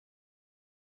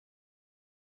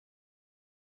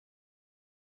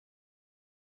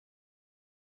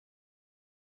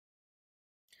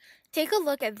Take a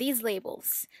look at these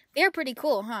labels. They are pretty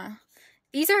cool, huh?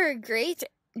 These are a great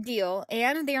deal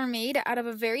and they are made out of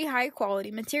a very high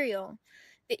quality material.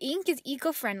 The ink is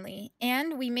eco-friendly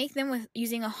and we make them with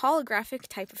using a holographic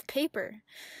type of paper.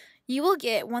 You will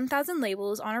get 1,000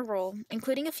 labels on a roll,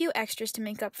 including a few extras to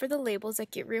make up for the labels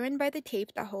that get ruined by the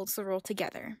tape that holds the roll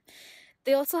together.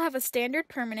 They also have a standard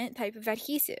permanent type of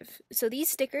adhesive, so these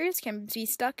stickers can be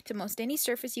stuck to most any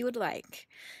surface you would like.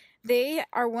 They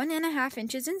are 1.5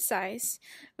 inches in size,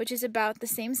 which is about the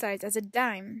same size as a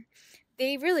dime.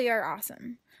 They really are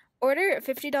awesome. Order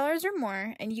 $50 or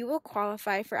more, and you will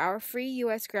qualify for our free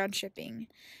U.S. ground shipping.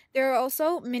 There are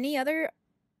also many other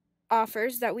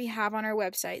offers that we have on our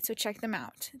website, so check them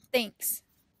out. Thanks.